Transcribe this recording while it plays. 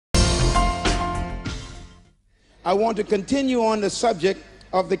I want to continue on the subject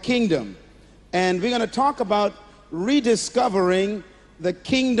of the kingdom. And we're going to talk about rediscovering the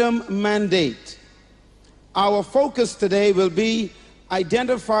kingdom mandate. Our focus today will be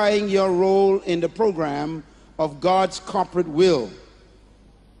identifying your role in the program of God's corporate will.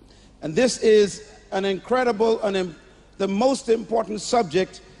 And this is an incredible and the most important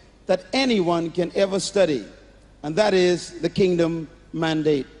subject that anyone can ever study, and that is the kingdom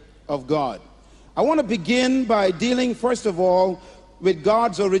mandate of God. I want to begin by dealing first of all with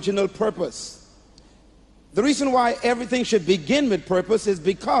God's original purpose. The reason why everything should begin with purpose is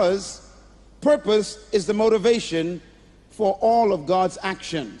because purpose is the motivation for all of God's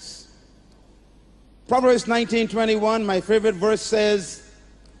actions. Proverbs 19:21, my favorite verse, says,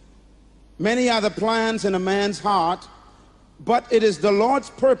 "Many are the plans in a man's heart, but it is the Lord's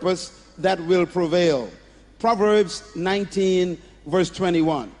purpose that will prevail." Proverbs 19 verse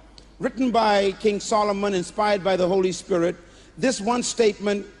 21. Written by King Solomon, inspired by the Holy Spirit, this one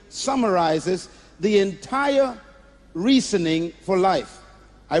statement summarizes the entire reasoning for life.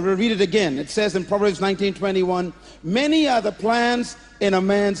 I will read it again. It says in Proverbs 19:21, "Many are the plans in a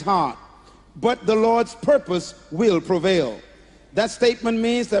man's heart, but the Lord's purpose will prevail." That statement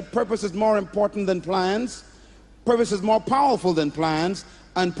means that purpose is more important than plans, purpose is more powerful than plans,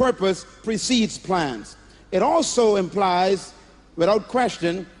 and purpose precedes plans. It also implies, without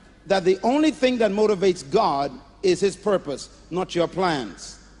question, that the only thing that motivates God is his purpose, not your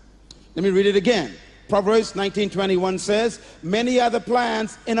plans. Let me read it again. Proverbs 19:21 says, "Many are the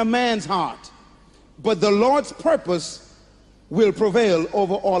plans in a man's heart, but the Lord's purpose will prevail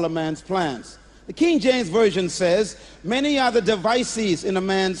over all a man's plans." The King James Version says, "Many are the devices in a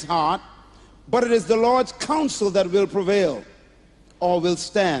man's heart, but it is the Lord's counsel that will prevail or will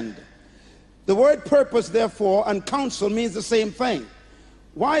stand." The word purpose, therefore, and counsel means the same thing.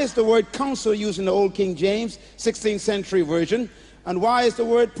 Why is the word counsel used in the Old King James, 16th century version? And why is the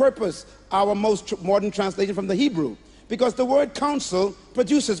word purpose our most modern translation from the Hebrew? Because the word counsel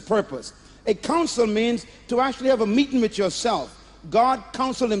produces purpose. A counsel means to actually have a meeting with yourself. God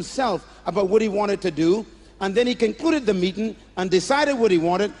counseled himself about what he wanted to do, and then he concluded the meeting and decided what he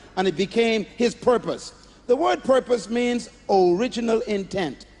wanted, and it became his purpose. The word purpose means original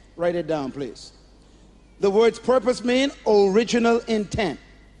intent. Write it down, please. The words purpose mean original intent.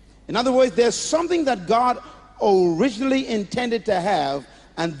 In other words, there's something that God originally intended to have,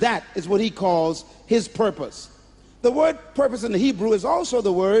 and that is what he calls his purpose. The word purpose in the Hebrew is also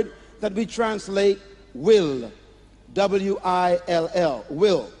the word that we translate will. W-I-L-L,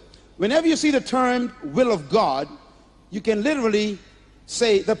 will. Whenever you see the term will of God, you can literally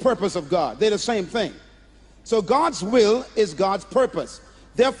say the purpose of God. They're the same thing. So God's will is God's purpose.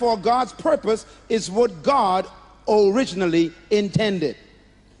 Therefore, God's purpose is what God originally intended.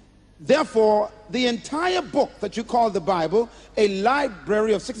 Therefore, the entire book that you call the Bible, a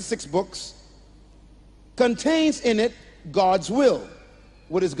library of 66 books, contains in it God's will.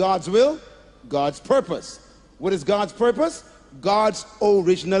 What is God's will? God's purpose. What is God's purpose? God's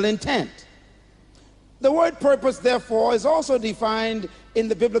original intent. The word purpose, therefore, is also defined in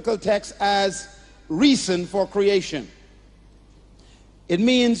the biblical text as reason for creation. It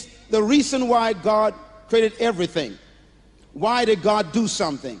means the reason why God created everything. Why did God do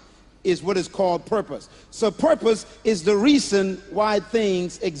something is what is called purpose. So purpose is the reason why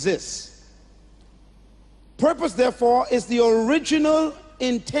things exist. Purpose, therefore, is the original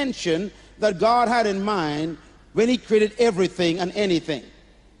intention that God had in mind when he created everything and anything.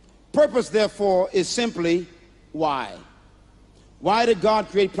 Purpose, therefore, is simply why. Why did God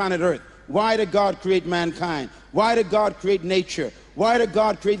create planet Earth? Why did God create mankind? Why did God create nature? Why did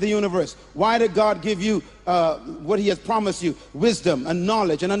God create the universe? Why did God give you what he has promised you, wisdom and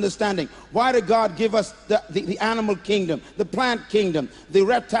knowledge and understanding? Why did God give us the animal kingdom, the plant kingdom, the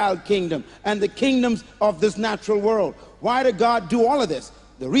reptile kingdom, and the kingdoms of this natural world? Why did God do all of this?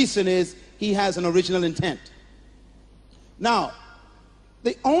 The reason is he has an original intent. Now,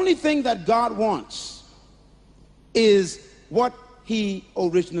 the only thing that God wants is what he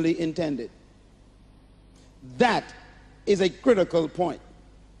originally intended. That is a critical point.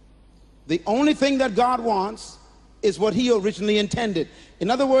 The only thing that God wants is what he originally intended.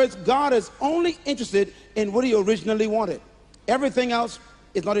 In other words, God is only interested in what he originally wanted. Everything else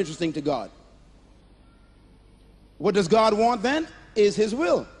is not interesting to God. What does God want then? Is his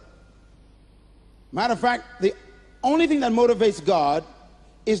will. Matter of fact, the only thing that motivates God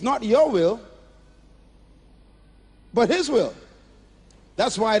is not your will, but his will.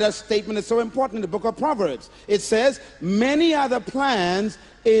 That's why that statement is so important in the book of Proverbs. It says, "Many are the plans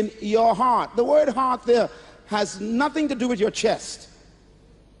in your heart." The word heart there has nothing to do with your chest.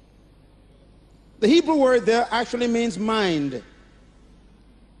 The Hebrew word there actually means mind.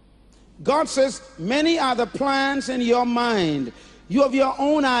 God says, many are the plans in your mind. You have your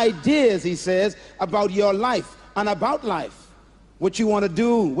own ideas, he says, about your life and about life. What you want to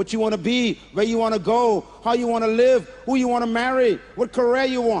do, what you want to be, where you want to go, how you want to live, who you want to marry, what career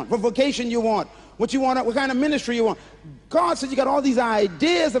you want, what vocation you want, what kind of ministry you want. God said you got all these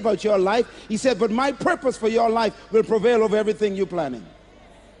ideas about your life. He said, but my purpose for your life will prevail over everything you're planning.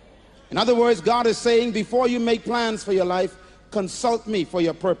 In other words, God is saying, before you make plans for your life, consult me for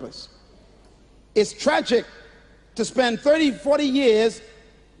your purpose. It's tragic to spend 30, 40 years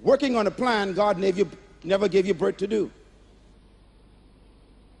working on a plan God never gave you birth to do.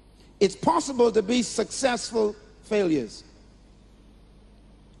 It's possible to be successful failures.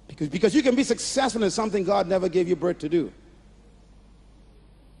 Because you can be successful in something God never gave you birth to do.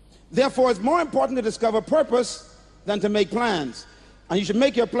 Therefore, it's more important to discover purpose than to make plans. And you should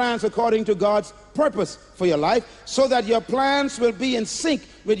make your plans according to God's purpose for your life, so that your plans will be in sync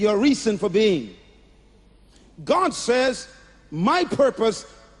with your reason for being. God says, my purpose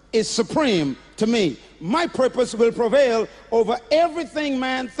is supreme to me. My purpose will prevail over everything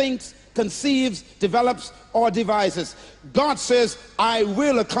man thinks, conceives, develops, or devises. God says, I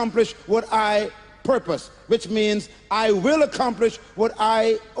will accomplish what I purpose, which means I will accomplish what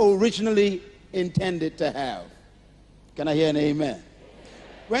I originally intended to have. Can I hear an amen?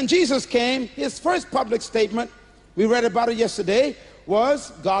 When Jesus came, his first public statement, we read about it yesterday,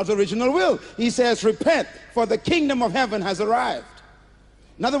 was God's original will. He says, repent, for the kingdom of heaven has arrived.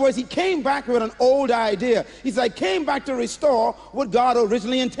 In other words, he came back with an old idea. He said, I came back to restore what God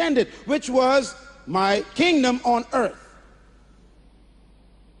originally intended, which was my kingdom on earth.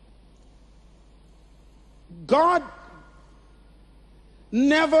 God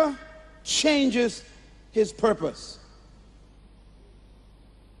never changes his purpose.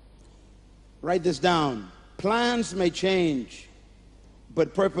 Write this down. Plans may change,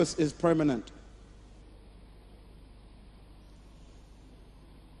 but purpose is permanent.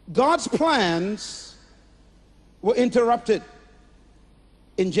 God's plans were interrupted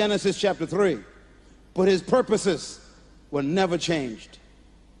in Genesis chapter 3, but his purposes were never changed.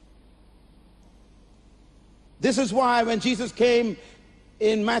 This is why when Jesus came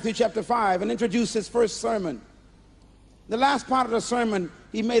in Matthew chapter 5 and introduced his first sermon, the last part of the sermon,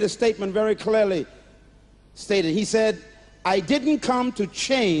 he made a statement very clearly stated. He said, I didn't come to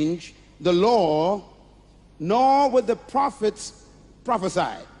change the law, nor would the prophets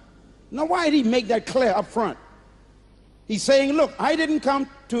prophesy. Now, why did he make that clear up front? He's saying, look, I didn't come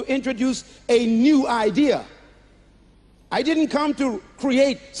to introduce a new idea. I didn't come to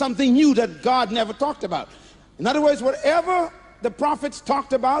create something new that God never talked about. In other words, whatever the prophets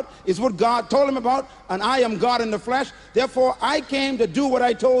talked about is what God told them about, and I am God in the flesh. Therefore, I came to do what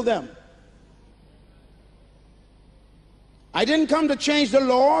I told them. I didn't come to change the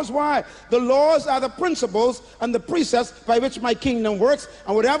laws. Why? The laws are the principles and the precepts by which my kingdom works.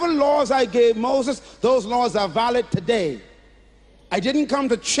 And whatever laws I gave Moses, those laws are valid today. I didn't come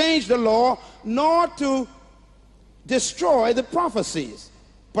to change the law, nor to destroy the prophecies.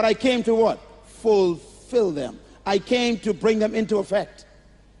 But I came to what? Fulfill them. I came to bring them into effect.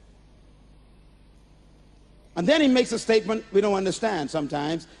 And then he makes a statement we don't understand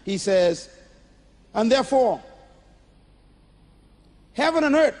sometimes. He says, and therefore, heaven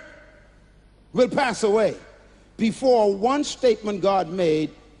and earth will pass away before one statement God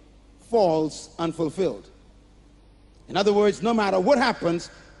made falls unfulfilled. In other words, no matter what happens,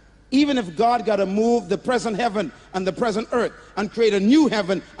 even if God got to move the present heaven and the present earth and create a new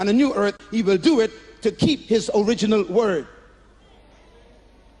heaven and a new earth, he will do it to keep his original word.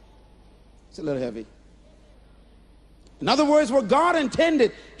 It's a little heavy. In other words, what God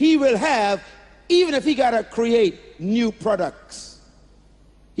intended, he will have, even if he got to create new products.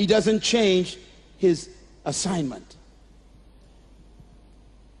 He doesn't change his assignment.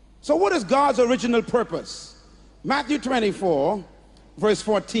 So what is God's original purpose? Matthew 24, verse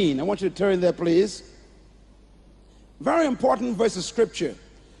 14. I want you to turn there, please. Very important verse of scripture.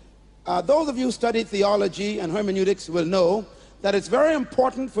 Those of you who study theology and hermeneutics will know that it's very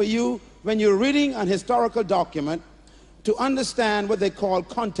important for you, when you're reading an historical document, to understand what they call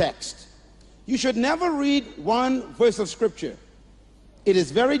context. You should never read one verse of scripture. It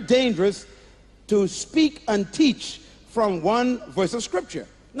is very dangerous to speak and teach from one verse of scripture.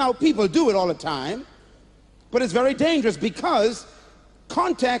 Now, people do it all the time, but it's very dangerous because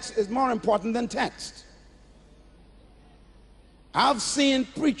context is more important than text. I've seen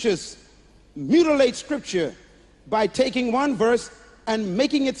preachers mutilate scripture by taking one verse and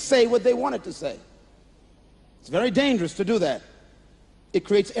making it say what they want it to say. It's very dangerous to do that. It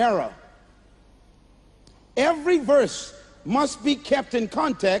creates error. Every verse must be kept in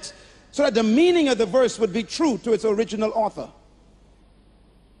context so that the meaning of the verse would be true to its original author.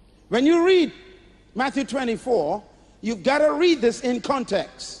 When you read Matthew 24, you've got to read this in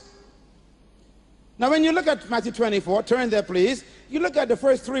context. Now, when you look at Matthew 24, turn there, please. You look at the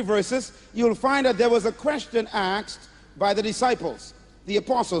first 3 verses, you'll find that there was a question asked by the disciples, the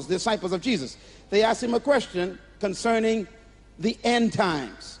apostles, the disciples of Jesus. They asked him a question concerning the end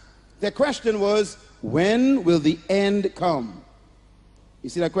times. Their question was, when will the end come? You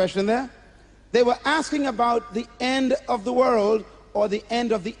see that question there? They were asking about the end of the world or the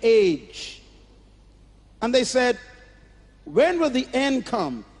end of the age. And they said, when will the end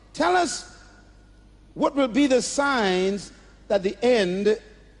come? Tell us what will be the signs that the end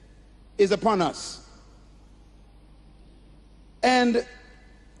is upon us. And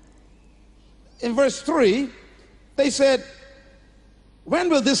in verse 3, they said, when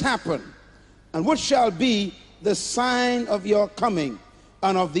will this happen? And what shall be the sign of your coming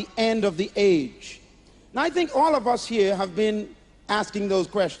and of the end of the age? Now, I think all of us here have been asking those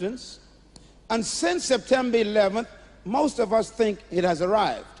questions. And since September 11th, most of us think it has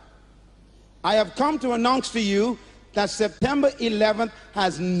arrived. I have come to announce to you that September 11th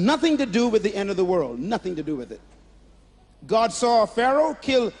has nothing to do with the end of the world. Nothing to do with it. God saw Pharaoh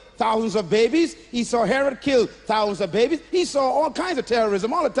kill thousands of babies. He saw Herod kill thousands of babies. He saw all kinds of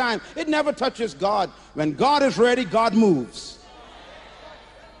terrorism all the time. It never touches God. When God is ready, God moves.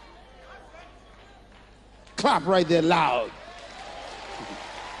 Clap right there loud.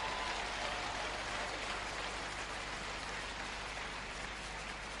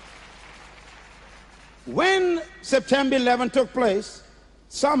 When September 11 took place,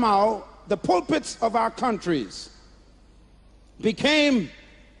 somehow the pulpits of our countries became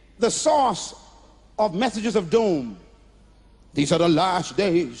the source of messages of doom. These are the last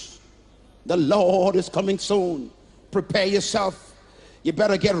days. The Lord is coming soon. Prepare yourself. You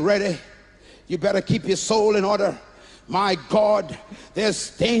better get ready. You better keep your soul in order. My God,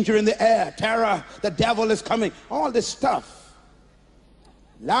 there's danger in the air. Terror, the devil is coming. All this stuff.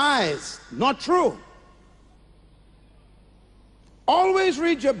 Lies, not true. Always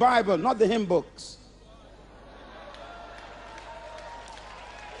read your Bible, not the hymn books.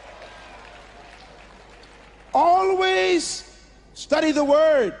 Always study the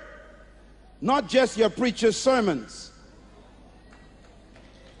Word, not just your preacher's sermons.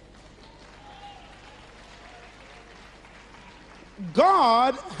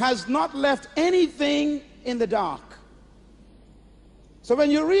 God has not left anything in the dark. So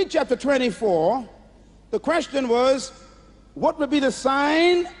when you read chapter 24, the question was, what will be the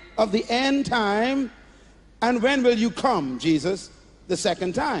sign of the end time, and when will you come, Jesus, the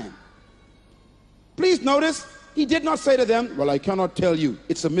second time? Please notice, he did not say to them, well, I cannot tell you.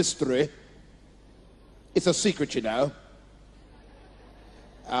 It's a mystery. It's a secret, you know.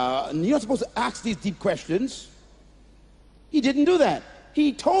 And you're not supposed to ask these deep questions. He didn't do that.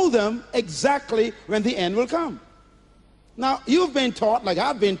 He told them exactly when the end will come. Now, you've been taught, like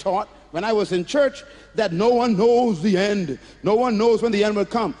I've been taught when I was in church, that no one knows the end. No one knows when the end will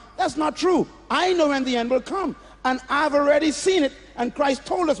come. That's not true. I know when the end will come. And I've already seen it. And Christ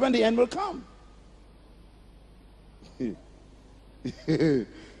told us when the end will come.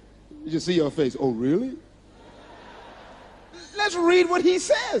 You see your face. Oh, really? Let's read what he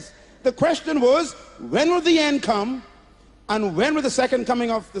says. The question was, when will the end come? And when will the second coming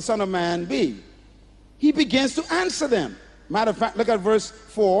of the Son of Man be? He begins to answer them. Matter of fact, look at verse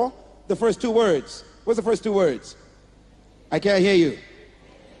 4, the first 2 words. What's the first 2 words? I can't hear you.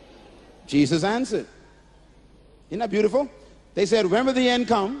 Jesus answered. Isn't that beautiful? They said, when will the end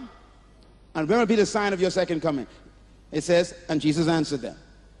come? And when will be the sign of your second coming? It says, and Jesus answered them.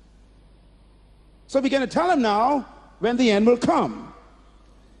 So we're going to tell him now when the end will come.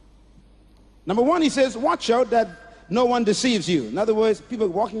 Number 1, he says, watch out that no one deceives you. In other words, people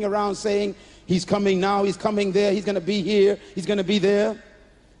walking around saying, he's coming now, he's coming there, he's going to be here, he's going to be there.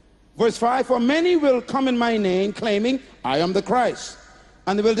 Verse 5, for many will come in my name, claiming, I am the Christ.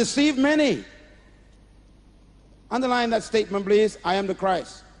 And they will deceive many. Underline that statement, please. I am the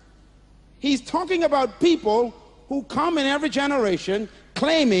Christ. He's talking about people who come in every generation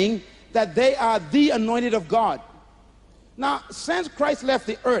claiming that they are the anointed of God. Now, since Christ left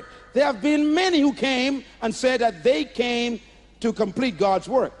the earth, there have been many who came and said that they came to complete God's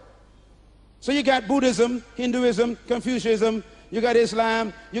work. So you got Buddhism, Hinduism, Confucianism, you got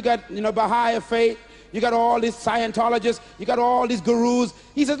Islam, you got, Baha'i faith, you got all these Scientologists, you got all these gurus.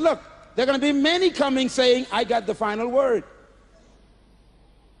 He says, look, there are going to be many coming saying, I got the final word.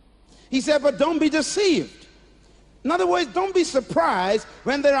 He said, but don't be deceived. In other words, don't be surprised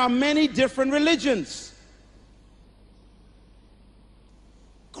when there are many different religions.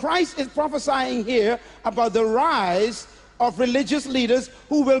 Christ is prophesying here about the rise of religious leaders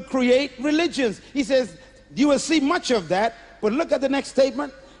who will create religions. He says, you will see much of that, but look at the next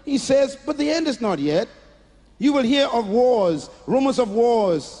statement. He says, but the end is not yet. You will hear of wars, rumors of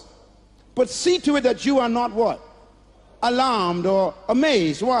wars, but see to it that you are not what? Alarmed or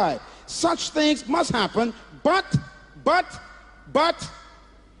amazed. Why? Such things must happen, but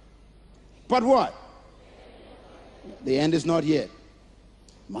what? The end is not yet.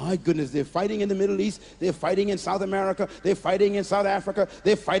 My goodness, they're fighting in the Middle East, they're fighting in South America, they're fighting in South Africa,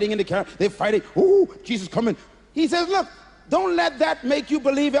 they're fighting in the Caribbean, they're fighting, ooh, Jesus coming. He says, look, don't let that make you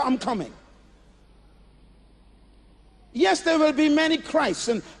believe I'm coming. Yes, there will be many crises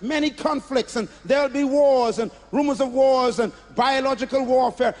and many conflicts, and there will be wars and rumors of wars and biological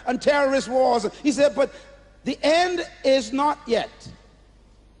warfare and terrorist wars. He said, but the end is not yet.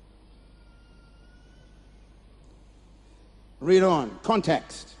 Read on,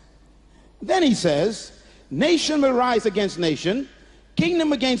 context. Then he says, nation will rise against nation,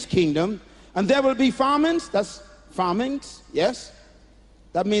 kingdom against kingdom, and there will be famines. That's farmings, yes.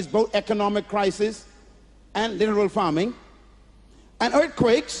 That means both economic crisis and literal farming. And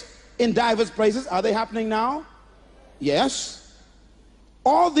earthquakes in diverse places. Are they happening now? Yes.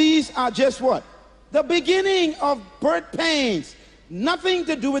 All these are just what? The beginning of birth pains. Nothing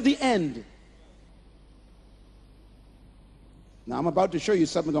to do with the end. Now I'm about to show you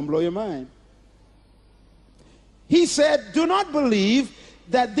something going to blow your mind. He said, do not believe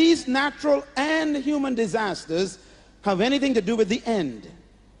that these natural and human disasters have anything to do with the end.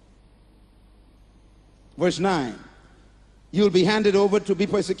 Verse 9, you will be handed over to be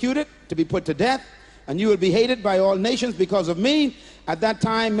persecuted, to be put to death, and you will be hated by all nations because of me. At that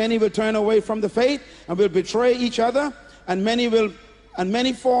time, many will turn away from the faith and will betray each other, and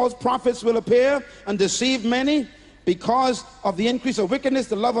many false prophets will appear and deceive many. Because of the increase of wickedness,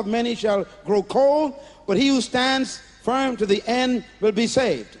 the love of many shall grow cold, but he who stands firm to the end will be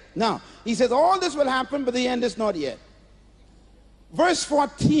saved. Now, he says all this will happen, but the end is not yet. Verse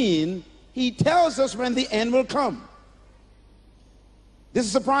 14, he tells us when the end will come. This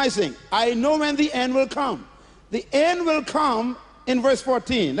is surprising. I know when the end will come. The end will come in verse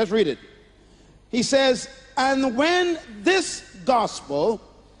 14. Let's read it. He says, and when this gospel,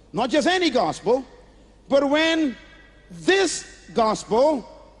 not just any gospel, but when this gospel,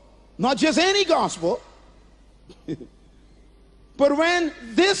 not just any gospel, but when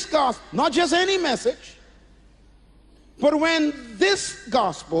this gospel, not just any message, but when this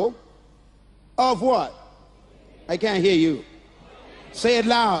gospel of what? I can't hear you. Say it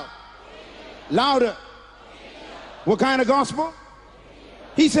loud. Louder. What kind of gospel?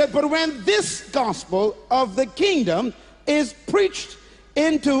 He said, but when this gospel of the kingdom is preached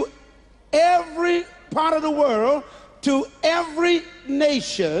into every part of the world, to every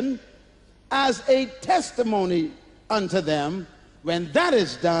nation, as a testimony unto them, when that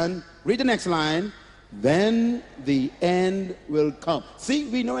is done, read the next line, then the end will come. See,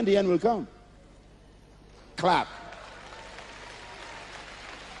 we know when the end will come. Clap.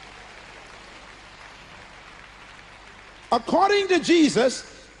 According to Jesus,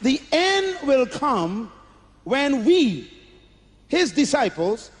 the end will come when we, his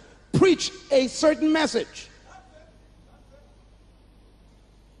disciples, preach a certain message.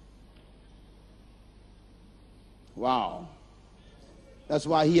 Wow. That's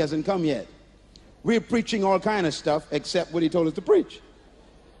why he hasn't come yet. We're preaching all kind of stuff except what he told us to preach.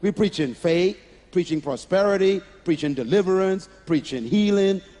 We're preaching faith, preaching prosperity, preaching deliverance, preaching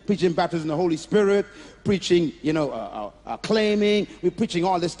healing, preaching baptism in the Holy Spirit, preaching, claiming. We're preaching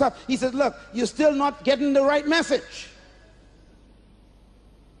all this stuff. He says, look, you're still not getting the right message.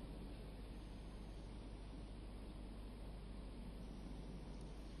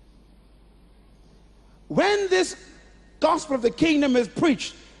 When this gospel of the kingdom is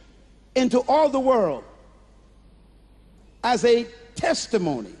preached into all the world as a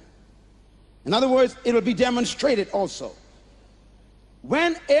testimony, in other words, it will be demonstrated also.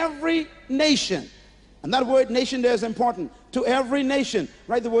 When every nation, and that word nation there is important, to every nation,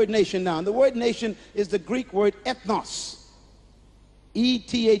 write the word nation down. The word nation is the Greek word ethnos,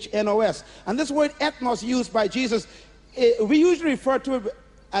 E-T-H-N-O-S. And this word ethnos used by Jesus, we usually refer to it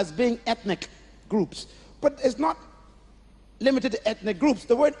as being ethnic groups. But it's not limited to ethnic groups.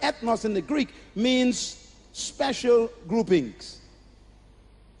 The word ethnos in the Greek means special groupings.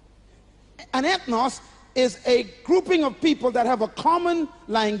 An ethnos is a grouping of people that have a common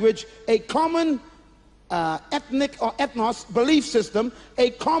language, a common ethnic or ethnos belief system, a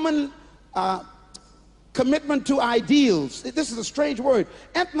common commitment to ideals. This is a strange word.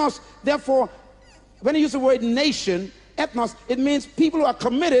 Ethnos, therefore, when you use the word nation, ethnos, it means people who are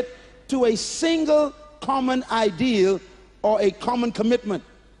committed to a single common ideal or a common commitment.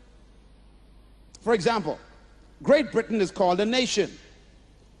 For example, Great Britain is called a nation,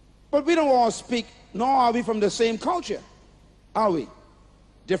 but we don't all speak, nor are we from the same culture, are we?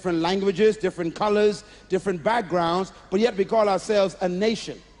 Different languages, different colors, different backgrounds, but yet we call ourselves a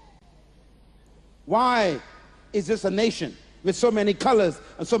nation. Why is this a nation with so many colors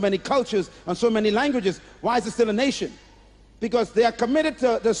and so many cultures and so many languages? Why is it still a nation? Because they are committed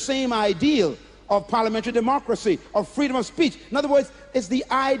to the same ideal of parliamentary democracy, of freedom of speech. In other words, it's the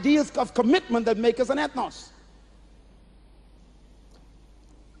ideals of commitment that make us an ethnos.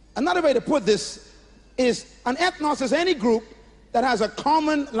 Another way to put this is an ethnos is any group that has a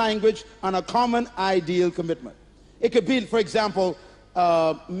common language and a common ideal commitment. It could be, for example,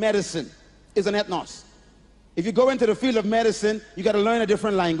 medicine is an ethnos. If you go into the field of medicine, you got to learn a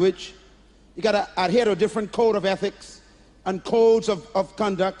different language. You got to adhere to a different code of ethics and codes of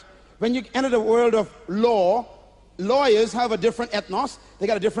conduct. When you enter the world of law, lawyers have a different ethnos. They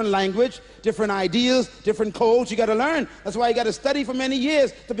got a different language, different ideals, different codes you got to learn. That's why you got to study for many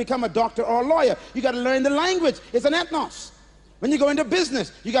years to become a doctor or a lawyer. You got to learn the language. It's an ethnos. When you go into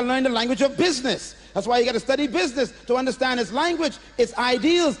business, you got to learn the language of business. That's why you got to study business to understand its language, its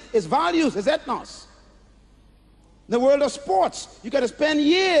ideals, its values, its ethnos. In the world of sports, you got to spend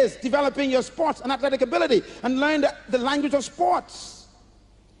years developing your sports and athletic ability and learn the language of sports.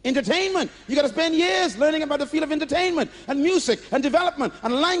 Entertainment, you got to spend years learning about the field of entertainment and music and development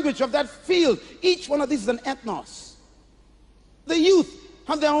and language of that field. Each one of these is an ethnos. The youth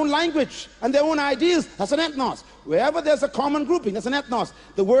have their own language and their own ideals. That's an ethnos. Wherever there's a common grouping, that's an ethnos.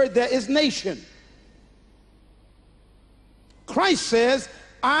 The word there is nation. Christ says,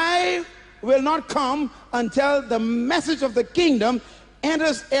 I will not come until the message of the kingdom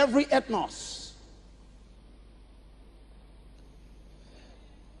enters every ethnos.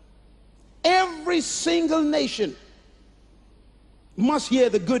 Every single nation must hear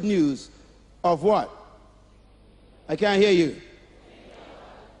the good news of what? I can't hear you.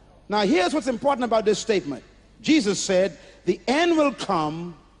 Now here's what's important about this statement. Jesus said, the end will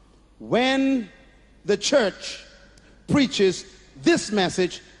come when the church preaches this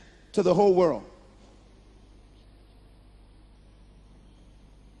message to the whole world.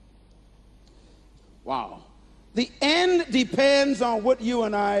 Wow. The end depends on what you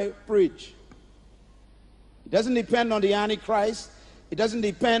and I preach. It doesn't depend on the Antichrist. It doesn't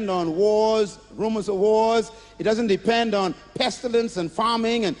depend on wars, rumors of wars. It doesn't depend on pestilence and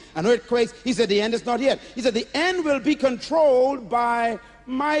farming and earthquakes. He said the end is not yet. He said the end will be controlled by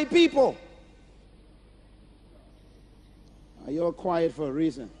my people. You're quiet for a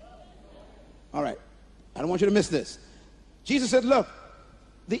reason. All right. I don't want you to miss this. Jesus said, look,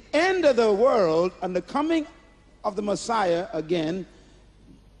 the end of the world and the coming of the Messiah again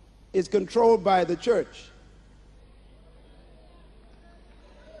is controlled by the church.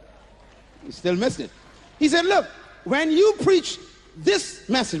 You still missed it. He said, look, when you preach this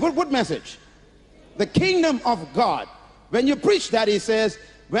message, what message? The kingdom of God. When you preach that, he says,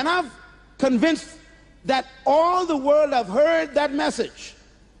 when I've convinced that all the world have heard that message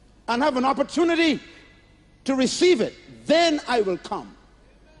and have an opportunity to receive it, then I will come.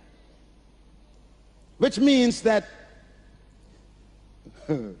 Which means that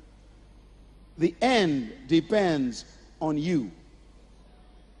the end depends on you.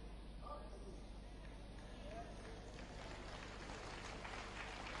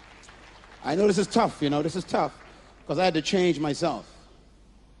 I know this is tough, this is tough, because I had to change myself.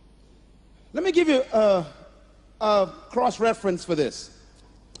 Let me give you a cross-reference for this.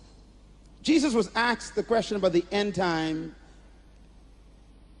 Jesus was asked the question about the end time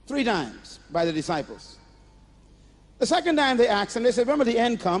 3 times by the disciples. The second time they asked him, they said, when will the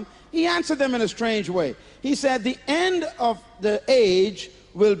end come? He answered them in a strange way. He said, the end of the age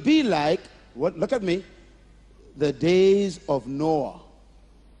will be like, what? Look at me, the days of Noah.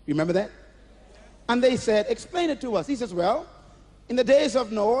 Remember that? And they said, explain it to us. He says, well, in the days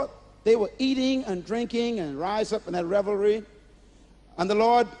of Noah, they were eating and drinking and rise up in that revelry. And the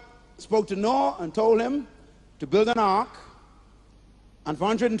Lord spoke to Noah and told him to build an ark. And for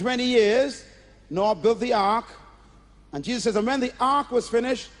 120 years, Noah built the ark. And Jesus says, and when the ark was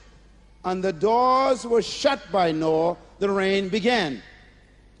finished and the doors were shut by Noah, the rain began.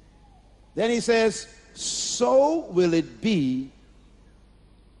 Then he says, so will it be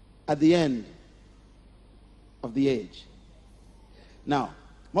at the end of the age. Now,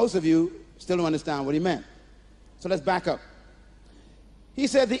 most of you still don't understand what he meant. So let's back up. He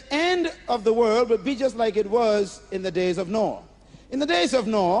said the end of the world would be just like it was in the days of Noah. In the days of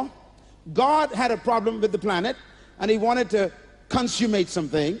Noah, God had a problem with the planet, and he wanted to consummate some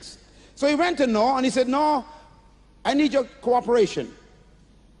things. So he went to Noah and he said, Noah, I need your cooperation.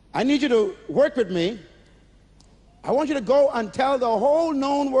 I need you to work with me. I want you to go and tell the whole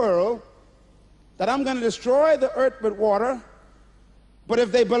known world that I'm going to destroy the earth with water. But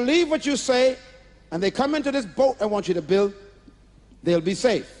if they believe what you say and they come into this boat I want you to build, they'll be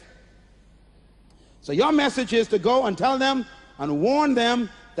safe. So your message is to go and tell them and warn them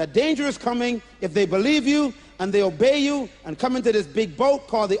that danger is coming. If they believe you and they obey you and come into this big boat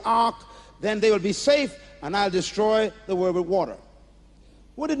called the ark, then they will be safe and I'll destroy the world with water.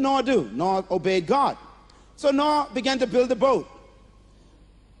 What did Noah do? Noah obeyed God. So Noah began to build the boat.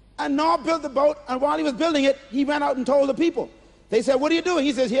 And Noah built the boat, and while he was building it, he went out and told the people. They said, what are you doing?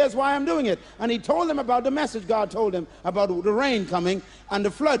 He says, here's why I'm doing it. And he told them about the message God told him about the rain coming and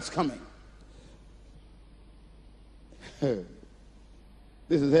the floods coming. This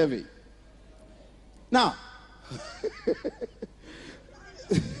is heavy. Now,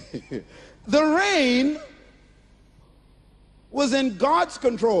 the rain was in God's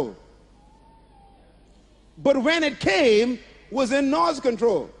control. But when it came, was in Noah's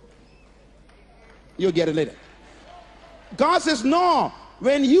control. You'll get it later. God says, no,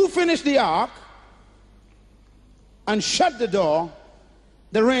 when you finish the ark and shut the door,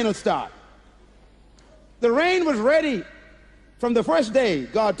 the rain will start. The rain was ready from the first day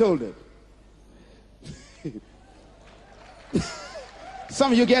God told it.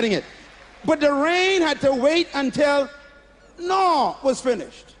 Some of you getting it. But the rain had to wait until Noah was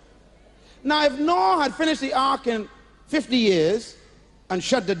finished. Now, if Noah had finished the ark in 50 years and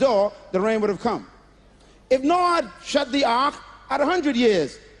shut the door, the rain would have come. If Noah had shut the ark at 100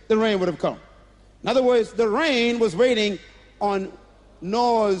 years, the rain would have come. In other words, the rain was waiting on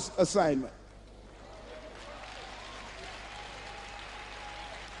Noah's assignment.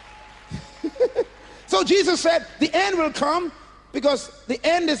 So Jesus said, the end will come because the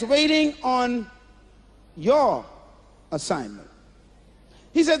end is waiting on your assignment.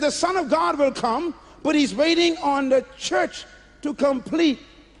 He said the Son of God will come, but he's waiting on the church to complete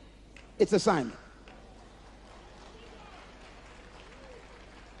its assignment.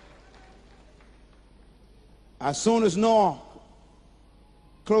 As soon as Noah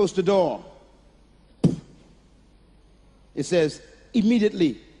closed the door, it says,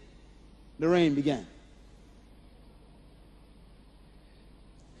 immediately the rain began.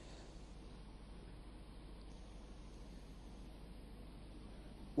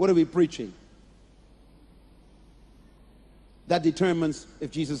 What are we preaching? That determines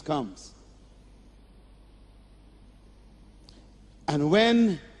if Jesus comes. And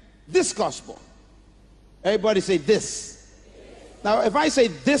when this gospel, everybody say this. Now, if I say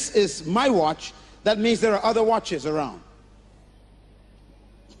this is my watch, that means there are other watches around.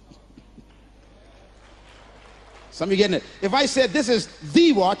 Some of you getting it? If I said this is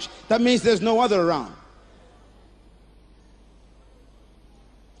the watch, that means there's no other around.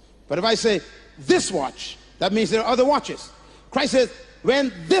 But if I say this watch, that means there are other watches. Christ says,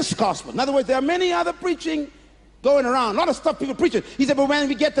 when this gospel, in other words, there are many other preaching going around, a lot of stuff people preaching. He said, but when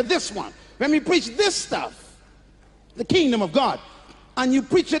we get to this one, when we preach this stuff, the kingdom of God, and you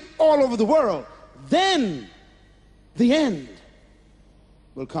preach it all over the world, then the end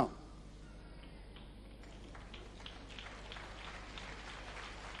will come.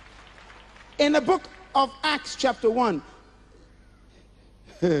 In the book of Acts chapter 1,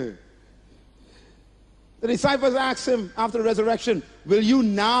 the disciples asked him after the resurrection, will you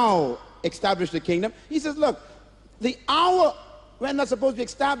now establish the kingdom? He says, look, the hour, we're not supposed to be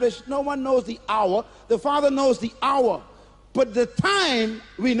established. No one knows the hour. The Father knows the hour. But the time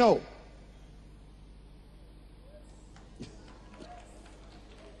we know.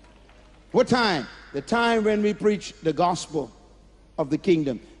 What time? The time when we preach the gospel of the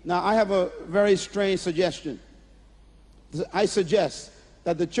kingdom. Now, I have a very strange suggestion. I suggest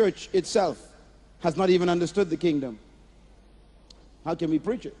that the church itself has not even understood the kingdom. How can we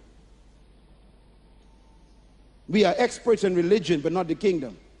preach it? We are experts in religion, but not the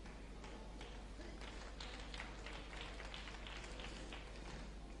kingdom.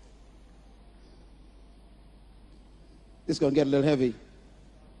 It's going to get a little heavy.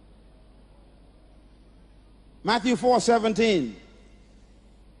 Matthew 4:17.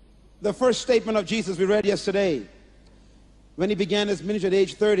 The first statement of Jesus we read yesterday. When he began his ministry at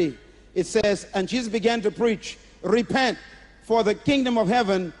age 30, it says, and Jesus began to preach, repent, for the kingdom of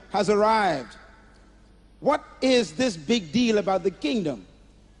heaven has arrived. What is this big deal about the kingdom?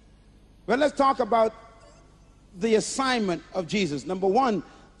 Well, let's talk about the assignment of Jesus. Number one,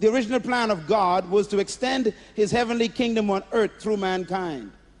 the original plan of God was to extend his heavenly kingdom on earth through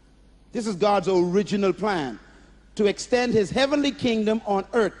mankind. This is God's original plan. to extend his heavenly kingdom on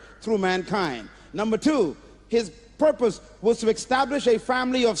earth through mankind. Number two, his purpose was to establish a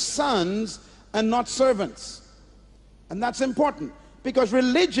family of sons and not servants. And that's important, because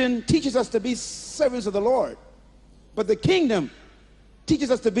religion teaches us to be servants of the Lord, but the kingdom teaches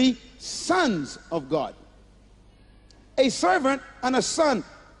us to be sons of God. A servant and a son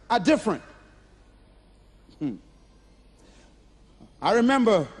are different. I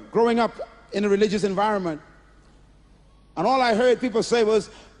remember growing up in a religious environment, and all I heard people say was,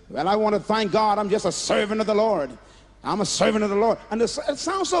 well, I want to thank God, I'm just a servant of the Lord. I'm a servant of the Lord. And it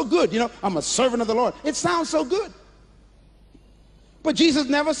sounds so good, you know, I'm a servant of the Lord. It sounds so good. But Jesus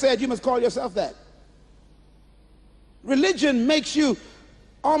never said you must call yourself that. Religion makes you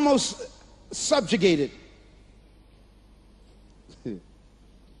almost subjugated.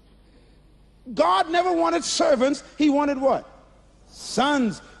 God never wanted servants. He wanted what?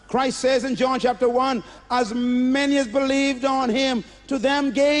 Sons. Christ says in John chapter 1, as many as believed on him, to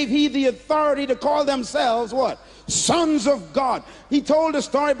them gave he the authority to call themselves what? Sons of God. He told a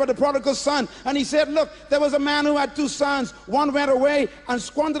story about the prodigal son, and he said, look, there was a man who had two sons. One went away and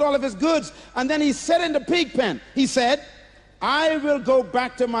squandered all of his goods, and then he sat in the pig pen. He said, I will go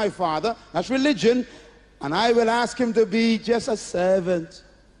back to my father, that's religion, and I will ask him to be just a servant.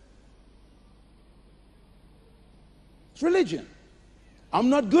 It's religion. I'm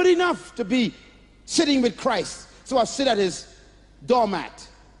not good enough to be sitting with Christ, so I sit at his doormat.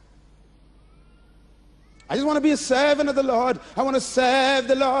 I just want to be a servant of the Lord. I want to serve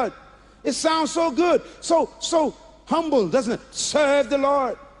the Lord. It sounds so good, so humble, doesn't it? Serve the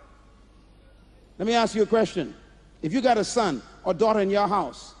Lord. Let me ask you a question. If you got a son or daughter in your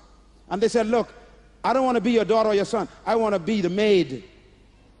house, and they said, look, I don't want to be your daughter or your son. I want to be the maid.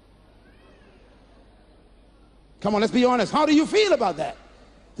 Come on, let's be honest. How do you feel about that?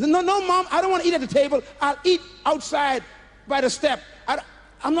 No, Mom, I don't want to eat at the table. I'll eat outside by the step.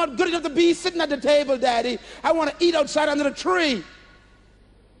 I'm not good enough to be sitting at the table, Daddy. I want to eat outside under the tree.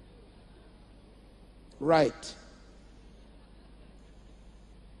 Right.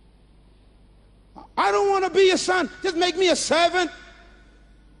 I don't want to be a son. Just make me a servant.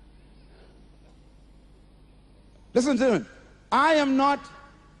 Listen to him. I am not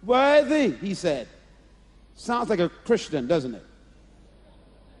worthy, he said. Sounds like a Christian, doesn't it?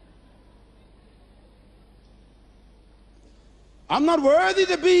 I'm not worthy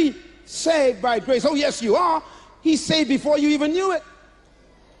to be saved by grace. Oh, yes, you are. He saved before you even knew it.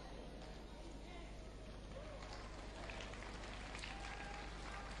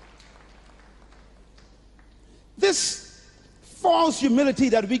 This false humility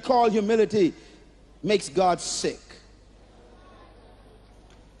that we call humility makes God sick.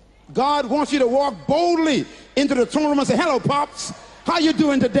 God wants you to walk boldly into the throne room and say, hello, Pops. How you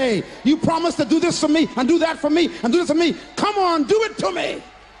doing today? You promised to do this for me and do that for me and do this for me. Come on, do it to me.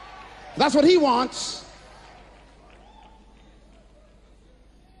 That's what he wants.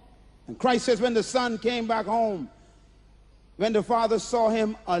 And Christ says when the son came back home, when the father saw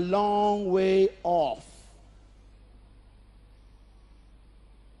him a long way off,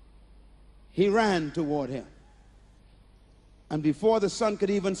 he ran toward him. And before the son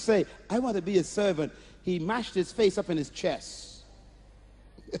could even say, I want to be a servant, he mashed his face up in his chest.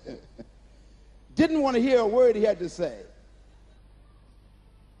 Didn't want to hear a word he had to say.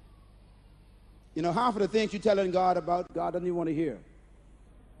 You know, half of the things you're telling God about, God doesn't even want to hear.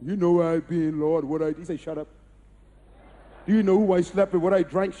 You know where I've been, Lord, what I... He said, shut up. Do you know who I slept with, what I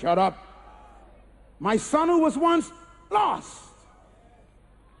drank? Shut up. My son who was once lost.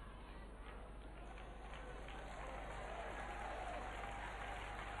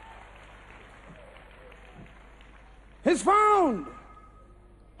 Is found.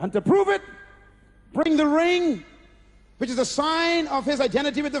 And to prove it, bring the ring, which is a sign of his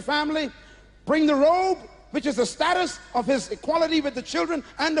identity with the family. Bring the robe, which is the status of his equality with the children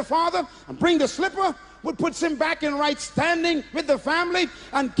and the father. And bring the slipper, which puts him back in right standing with the family.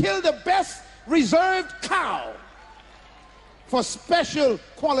 And kill the best reserved cow for special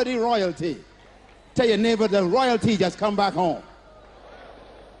quality royalty. Tell your neighbor the royalty just come back home.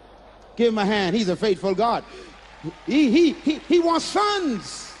 Give him a hand. He's a faithful God. He wants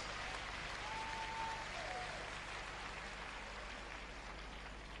sons.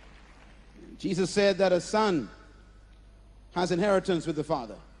 Jesus said that a son has inheritance with the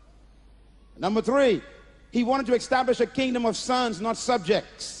father. Number three, he wanted to establish a kingdom of sons, not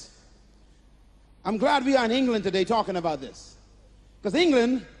subjects. I'm glad we are in England today talking about this, because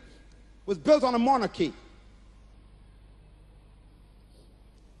England was built on a monarchy.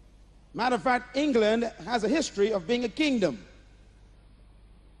 Matter of fact, England has a history of being a kingdom.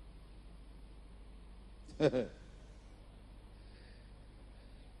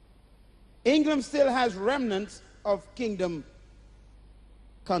 England still has remnants of kingdom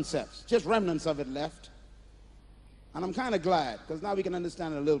concepts, just remnants of it left. And I'm kind of glad, because now we can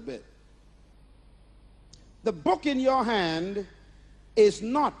understand it a little bit. The book in your hand is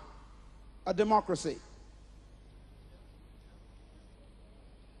not a democracy.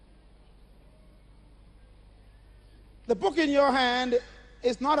 The book in your hand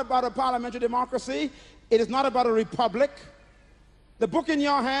is not about a parliamentary democracy. It is not about a republic. The book in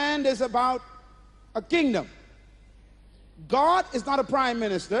your hand is about a kingdom. God is not a prime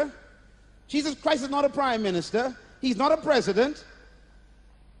minister. Jesus Christ is not a prime minister. He's not a president.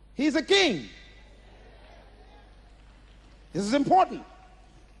 He's a king. This is important.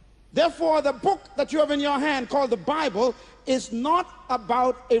 Therefore, the book that you have in your hand called the Bible is not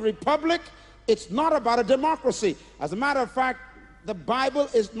about a republic. It's not about a democracy. As a matter of fact, the Bible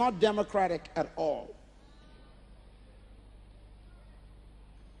is not democratic at all.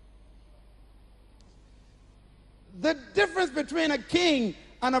 The difference between a king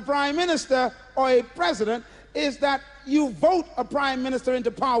and a prime minister or a president is that you vote a prime minister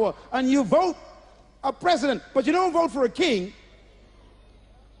into power and you vote a president, but you don't vote for a king.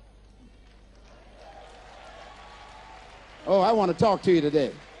 Oh, I want to talk to you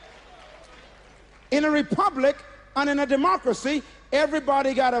today. In a republic and in a democracy,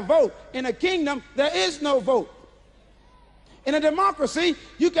 everybody got a vote. In a kingdom, there is no vote. In a democracy,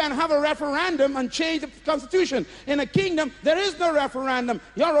 you can have a referendum and change the constitution. In a kingdom, there is no referendum.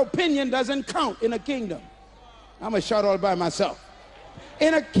 Your opinion doesn't count in a kingdom. I'm going to shout all by myself.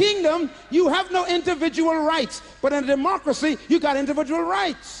 In a kingdom, you have no individual rights. But in a democracy, you got individual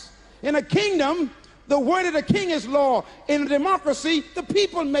rights. In a kingdom, the word of the king is law. In a democracy, the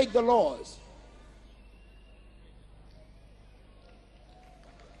people make the laws.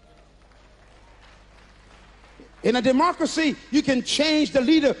 In a democracy, you can change the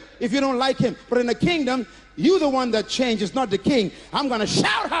leader if you don't like him. But in a kingdom, you're the one that changes, not the king. I'm going to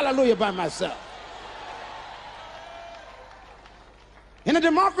shout hallelujah by myself. In a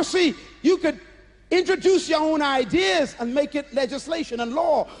democracy, you could introduce your own ideas and make it legislation and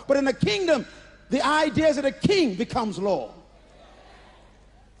law. But in a kingdom, the ideas of the king becomes law.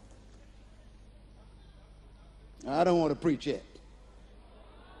 I don't want to preach yet.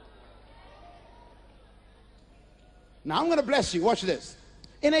 Now I'm going to bless you. Watch this.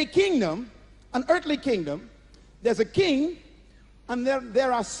 In a kingdom, an earthly kingdom, there's a king and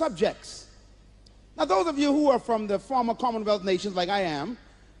there are subjects. Now those of you who are from the former Commonwealth nations like I am,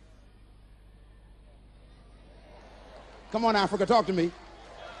 come on Africa, talk to me.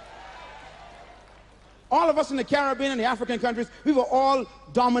 All of us in the Caribbean and the African countries, we were all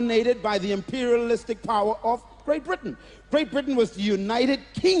dominated by the imperialistic power of Great Britain. Great Britain was the United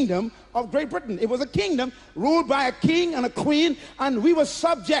Kingdom of Great Britain. It was a kingdom ruled by a king and a queen, and we were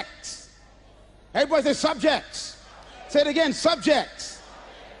subjects. Everybody say subjects. Say it again, subjects.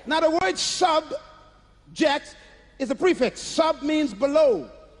 Now the word subject is a prefix. Sub means below.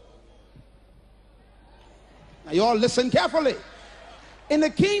 Now you all listen carefully. In the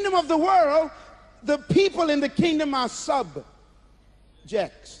kingdom of the world, the people in the kingdom are subjects.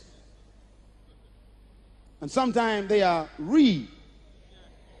 And sometimes they are rejects.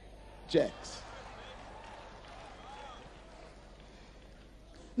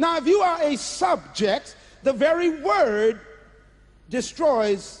 Now, if you are a subject, the very word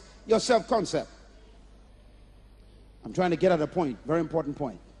destroys your self-concept. I'm trying to get at a point, very important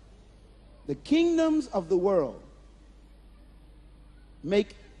point. The kingdoms of the world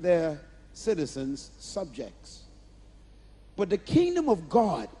make their citizens subjects. But the kingdom of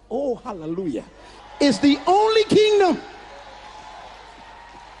God, oh hallelujah, is the only kingdom.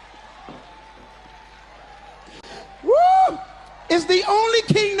 Woo! Is the only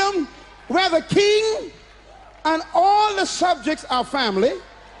kingdom where the king and all the subjects are family.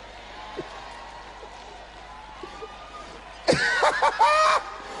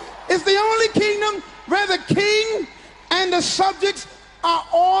 It's the only kingdom where the king and the subjects are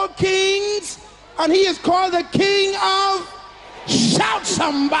all kings, and he is called the King of, shout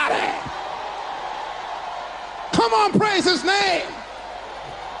somebody. Come on, praise his name.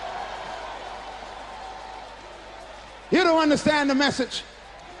 You don't understand the message.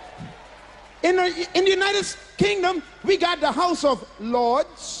 In the United Kingdom, we got the House of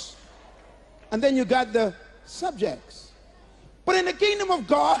Lords, and then you got the subjects. But in the kingdom of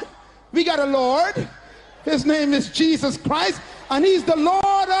God, we got a Lord. His name is Jesus Christ, and he's the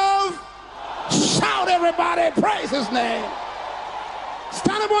Lord of, shout everybody, praise his name.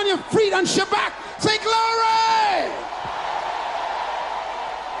 Stand up on your feet and shabak. Say glory.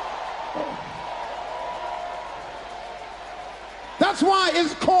 That's why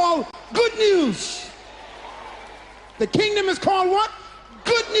it's called Good news. The kingdom is called what?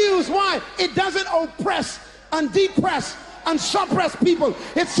 Good news. Why? It doesn't oppress and depress and suppress people.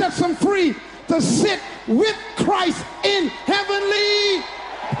 It sets them free to sit with Christ in heavenly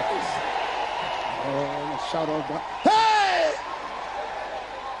place. Oh, shout out God. Hey!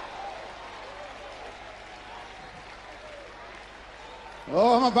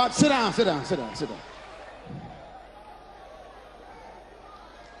 Oh, I'm about, sit down, sit down, sit down, sit down.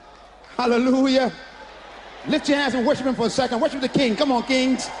 Hallelujah. Lift your hands and worship him for a second. Worship the King. Come on,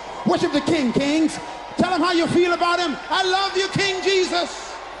 kings. Worship the King, kings. Tell him how you feel about him. I love you, King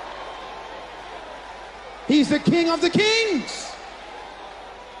Jesus. He's the King of the kings.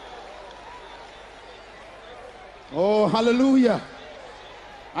 Oh, hallelujah.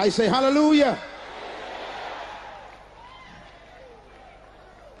 I say hallelujah.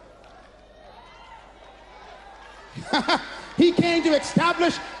 He came to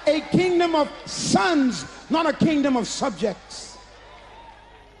establish a kingdom of sons, not a kingdom of subjects.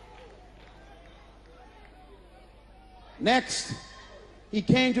 Next, he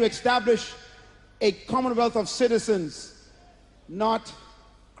came to establish a commonwealth of citizens, not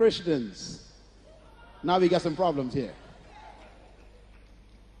Christians. Now we got some problems here.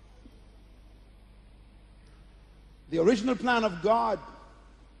 The original plan of God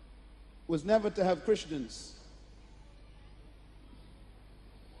was never to have Christians.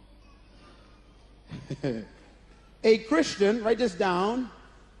 A Christian, write this down,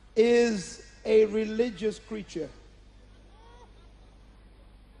 is a religious creature.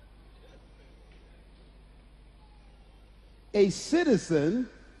 A citizen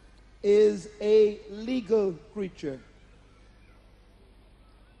is a legal creature.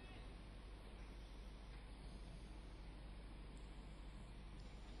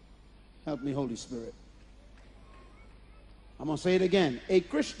 Help me, Holy Spirit. I'm going to say it again. A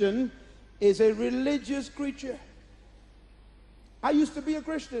Christian is a religious creature. I used to be a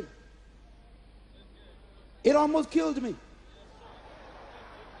Christian. It almost killed me.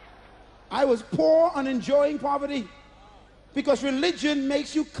 I was poor and enjoying poverty because religion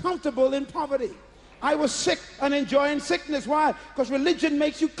makes you comfortable in poverty. I was sick and enjoying sickness. Why? Because religion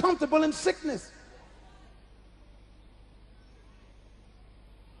makes you comfortable in sickness.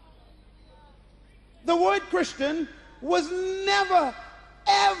 The word Christian was never,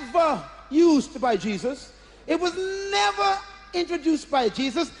 ever used by Jesus. It was never introduced by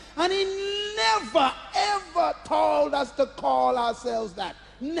Jesus, and he never, ever told us to call ourselves that.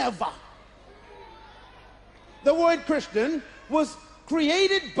 Never. The word Christian was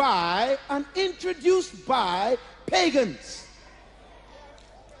created by and introduced by pagans.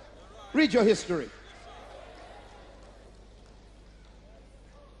 Read your history.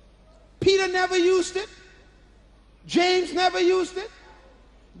 Peter never used it. James never used it.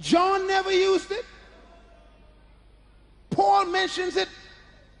 John never used it. Paul mentions it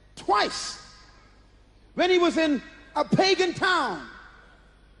twice when he was in a pagan town,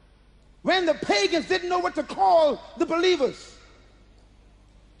 when the pagans didn't know what to call the believers.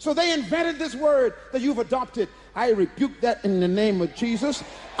 So they invented this word that you've adopted. I rebuke that in the name of Jesus.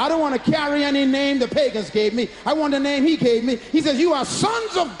 I don't want to carry any name the pagans gave me. I want the name he gave me. He says, you are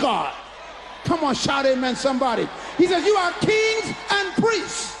sons of God. Come on, shout amen, somebody. He says, you are kings and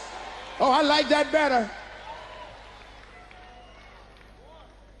priests. Oh, I like that better.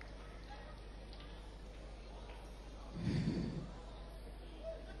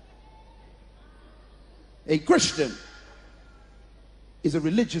 A Christian is a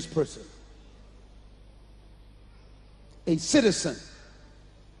religious person. A citizen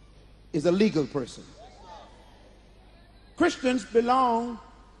is a legal person. Christians belong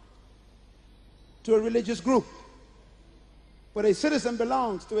to a religious group, but a citizen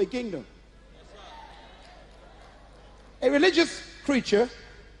belongs to a kingdom. A religious creature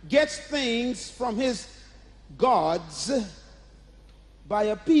gets things from his gods by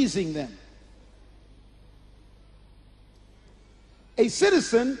appeasing them. A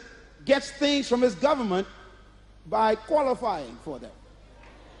citizen gets things from his government by qualifying for them.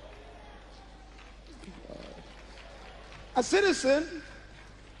 A citizen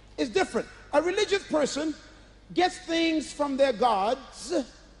is different. A religious person gets things from their gods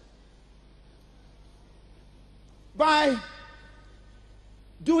by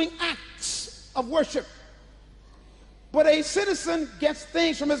doing acts of worship. But a citizen gets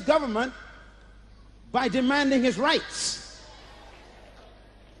things from his government by demanding his rights.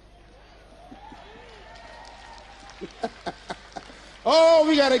 Oh,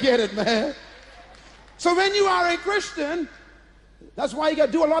 we got to get it, man. So when you are a Christian, that's why you got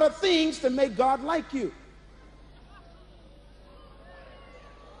to do a lot of things to make God like you.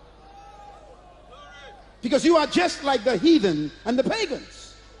 Because you are just like the heathen and the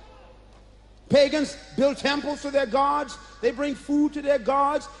pagans. Pagans build temples to their gods. They bring food to their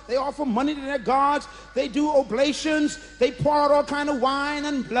gods. They offer money to their gods. They do oblations. They pour out all kind of wine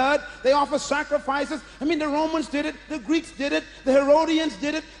and blood. They offer sacrifices. I mean, the Romans did it. The Greeks did it. The Herodians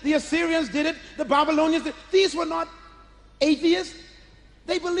did it. The Assyrians did it. The Babylonians did it. These were not atheists.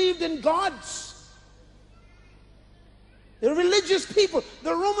 They believed in gods. They're religious people.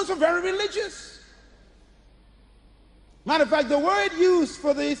 The Romans were very religious. Matter of fact, the word used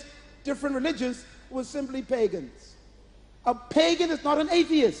for these different religions was simply pagans. A pagan is not an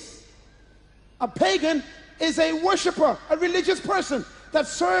atheist. A pagan is a worshiper, a religious person that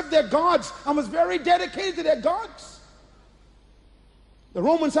served their gods and was very dedicated to their gods. The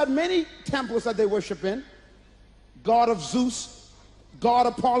Romans had many temples that they worship in. God of Zeus, God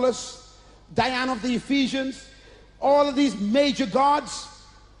Apollos, Diana of the Ephesians, all of these major gods,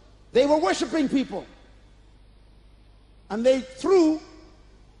 they were worshiping people. And they threw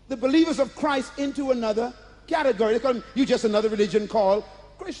the believers of Christ into another category. They call them, you just another religion called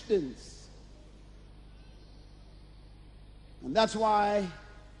Christians. And that's why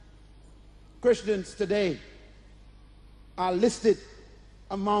Christians today are listed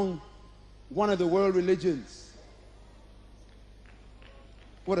among one of the world religions.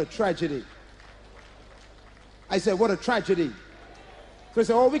 What a tragedy. I said, what a tragedy. So I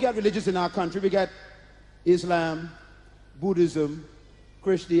said, oh, we got religions in our country. We got Islam, Buddhism,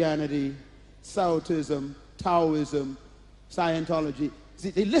 Christianity, Sautism, Taoism, Scientology.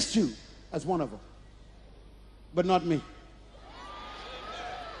 See, they list you as one of them, but not me.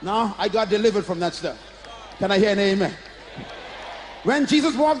 No, I got delivered from that stuff. Can I hear an amen? When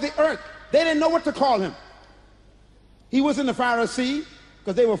Jesus walked the earth, they didn't know what to call him. He wasn't a Pharisee,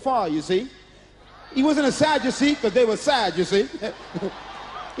 because they were far, you see. He wasn't a Sadducee, because they were sad, you see.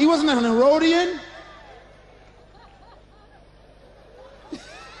 He wasn't an Herodian.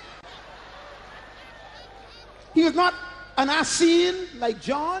 He was not an Essene like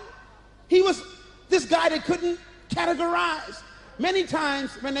John. He was this guy they couldn't categorize. Many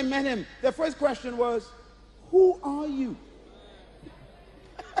times when they met him, their first question was, who are you?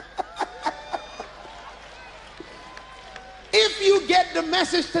 If you get the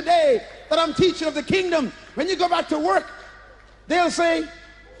message today that I'm teaching of the kingdom, when you go back to work, they'll say,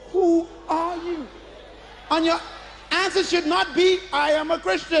 who are you? And your answer should not be, I am a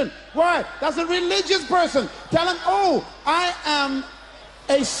Christian. Why? That's a religious person. Tell them, oh, I am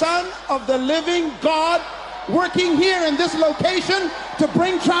a son of the living God working here in this location to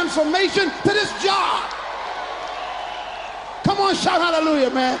bring transformation to this job. Come on, shout hallelujah,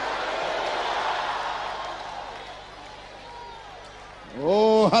 man.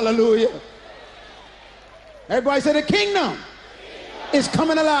 Oh, hallelujah. Everybody say the kingdom is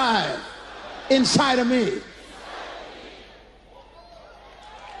coming alive inside of me.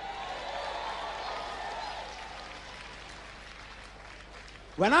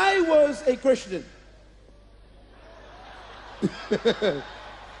 When I was a Christian,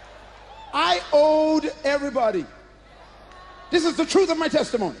 I owed everybody. This is the truth of my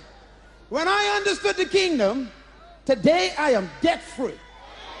testimony. When I understood the kingdom, today I am debt free.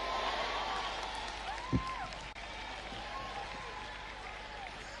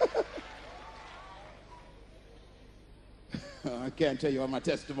 I can't tell you all my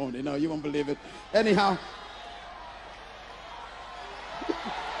testimony. No, you won't believe it. Anyhow.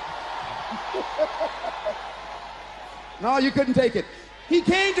 No, you couldn't take it. He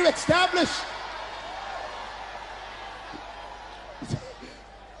came to establish.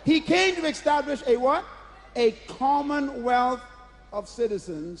 He came to establish a what? A commonwealth of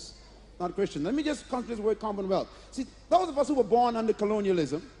citizens, not Christians. Let me just come to this word commonwealth. See, those of us who were born under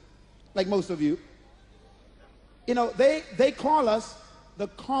colonialism, like most of you, you know, they call us the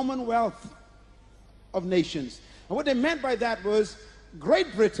Commonwealth of Nations. And what they meant by that was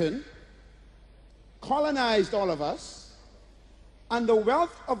Great Britain colonized all of us, and the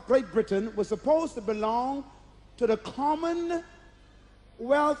wealth of Great Britain was supposed to belong to the Commonwealth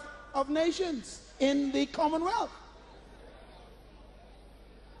of Nations in the Commonwealth.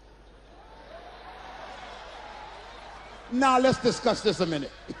 Now let's discuss this a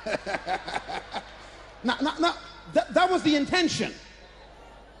minute. Now, that was the intention.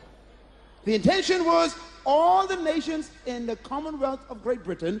 The intention was all the nations in the Commonwealth of Great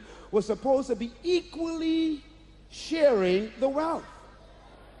Britain were supposed to be equally sharing the wealth.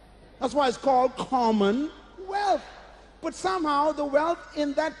 That's why it's called Commonwealth. But somehow the wealth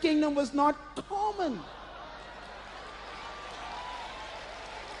in that kingdom was not common.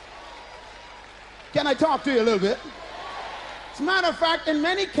 Can I talk to you a little bit? As a matter of fact, in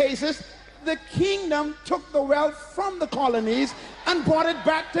many cases, the kingdom took the wealth from the colonies and brought it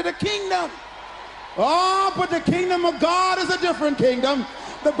back to the kingdom. Oh, but the kingdom of God is a different kingdom.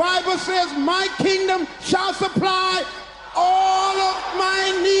 The Bible says, my kingdom shall supply all of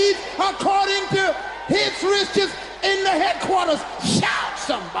my needs according to his riches in the headquarters. Shout,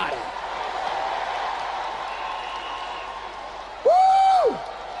 somebody. Woo!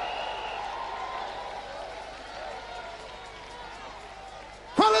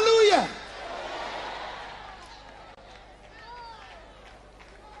 Hallelujah.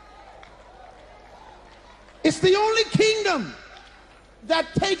 It's the only kingdom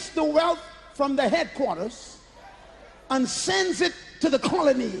that takes the wealth from the headquarters and sends it to the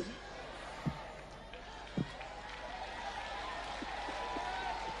colony.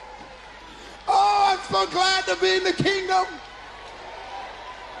 Oh, I'm so glad to be in the kingdom.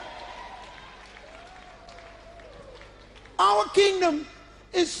 Our kingdom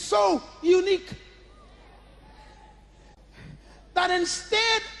is so unique that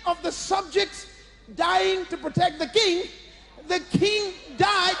instead of the subjects dying to protect the king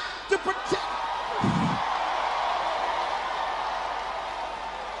died to protect.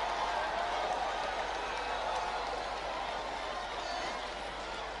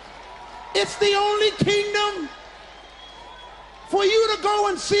 It's the only kingdom. For you to go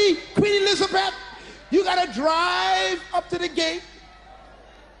and see Queen Elizabeth, you got to drive up to the gate.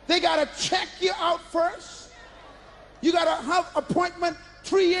 They got to check you out first. You got to have appointment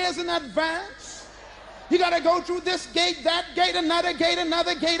 3 years in advance. You got to go through this gate, that gate, another gate,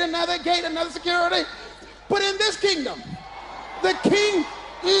 another gate, another gate, another security. But in this kingdom, the king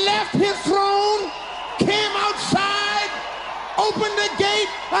left his throne, came outside, opened the gate,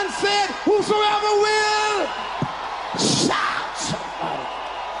 and said, whosoever will, shout, somebody.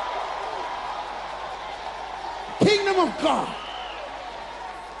 Kingdom of God.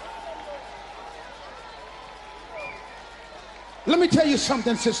 Let me tell you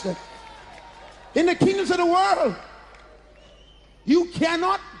something, sister. In the kingdoms of the world, you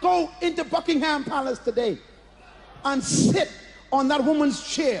cannot go into Buckingham Palace today and sit on that woman's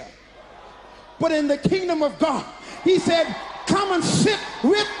chair. But in the kingdom of God, he said, come and sit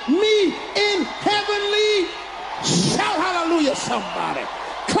with me in heavenly. Shout hallelujah, somebody.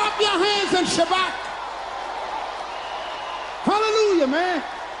 Clap your hands and Shabbat. Hallelujah, man.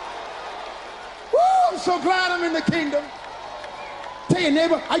 Woo, I'm so glad I'm in the kingdom. Tell your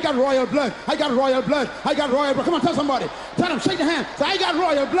neighbor, I got royal blood. I got royal blood. I got royal blood. Come on, tell somebody. Tell them, shake your hand. Say, I got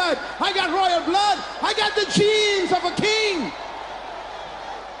royal blood. I got royal blood. I got the genes of a king.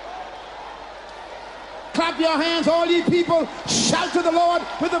 Clap your hands, all ye people. Shout to the Lord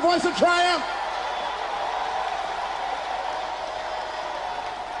with the voice of triumph.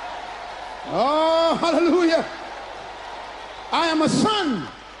 Oh, hallelujah. I am a son,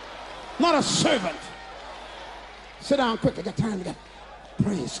 not a servant. Sit down quick. I got time to get.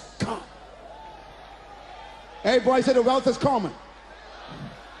 Praise God. Hey, boy, say the wealth is coming.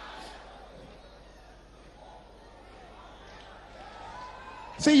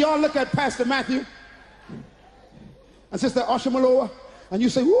 See, y'all look at Pastor Matthew and Sister Oshamaloa, and you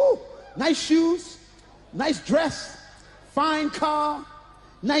say, woo, nice shoes, nice dress, fine car,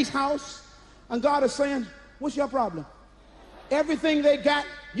 nice house. And God is saying, what's your problem? Everything they got,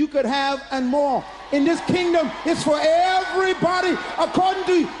 you could have and more. In this kingdom, it's for everybody according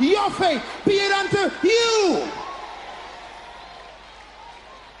to your faith. Be it unto you.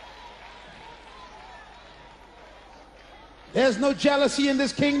 There's no jealousy in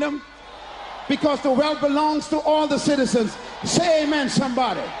this kingdom because the wealth belongs to all the citizens. Say amen,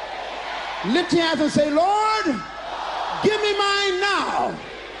 somebody. Lift your hands and say, Lord, give me mine now.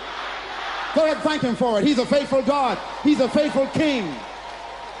 Go ahead, thank him for it. He's a faithful God. He's a faithful king.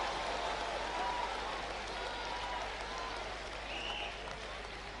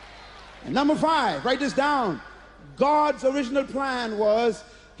 And number 5, write this down. God's original plan was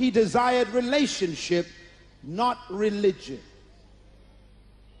he desired relationship, not religion.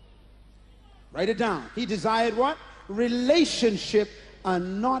 Write it down. He desired what? Relationship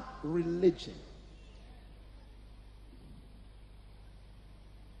and not religion.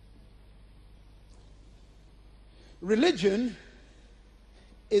 Religion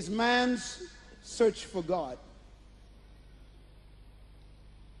is man's search for God.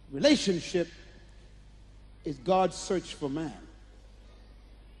 Relationship is God's search for man.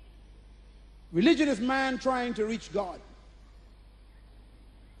 Religion is man trying to reach God.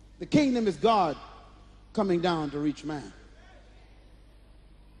 The kingdom is God coming down to reach man.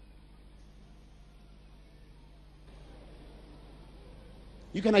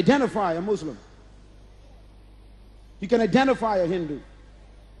 You can identify a Muslim. You can identify a Hindu.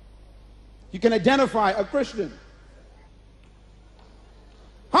 You can identify a Christian.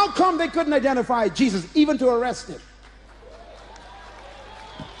 How come they couldn't identify Jesus even to arrest him?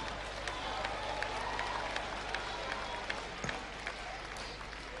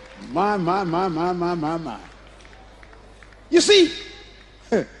 My. You see,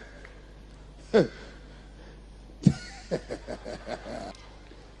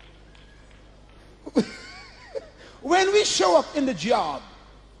 when we show up in the job,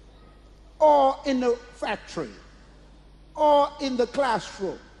 or in the factory, or in the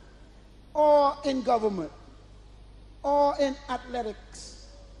classroom, or in government, or in athletics,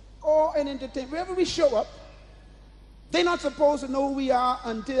 or in entertainment, wherever we show up, they're not supposed to know who we are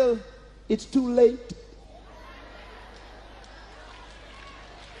until it's too late.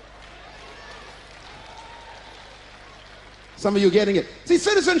 Some of you are getting it. See,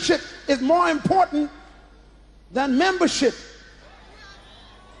 citizenship is more important than membership.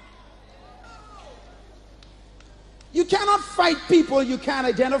 You cannot fight people you can't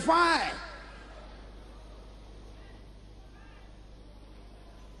identify.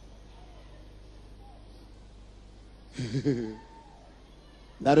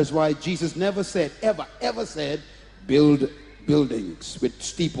 That is why Jesus never said, ever said, build buildings with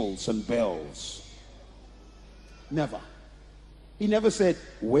steeples and bells. Never. He never said,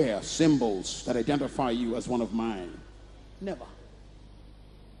 wear symbols that identify you as one of mine. Never.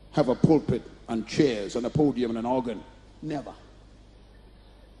 Have a pulpit and chairs and a podium and an organ. Never.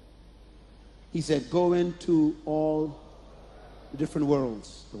 He said, go into all the different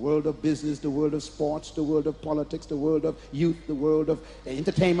worlds. The world of business, the world of sports, the world of politics, the world of youth, the world of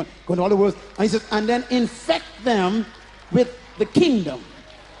entertainment. Go into all the worlds. And he says, and then infect them with the kingdom.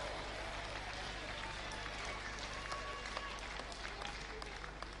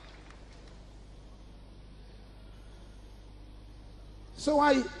 So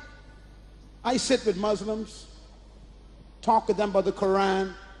I sit with Muslims, talk with them about the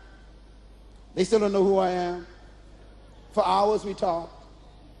Quran. They still don't know who I am. For hours we talk.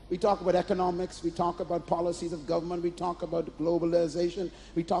 We talk about economics. We talk about policies of government. We talk about globalization.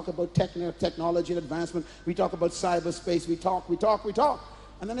 We talk about technology and advancement. We talk about cyberspace. We talk.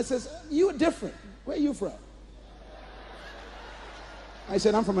 And then it says, you're different. Where are you from? I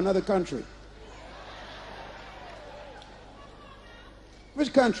said, I'm from another country.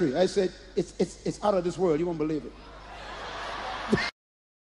 Which country? I said, it's out of this world. You won't believe it.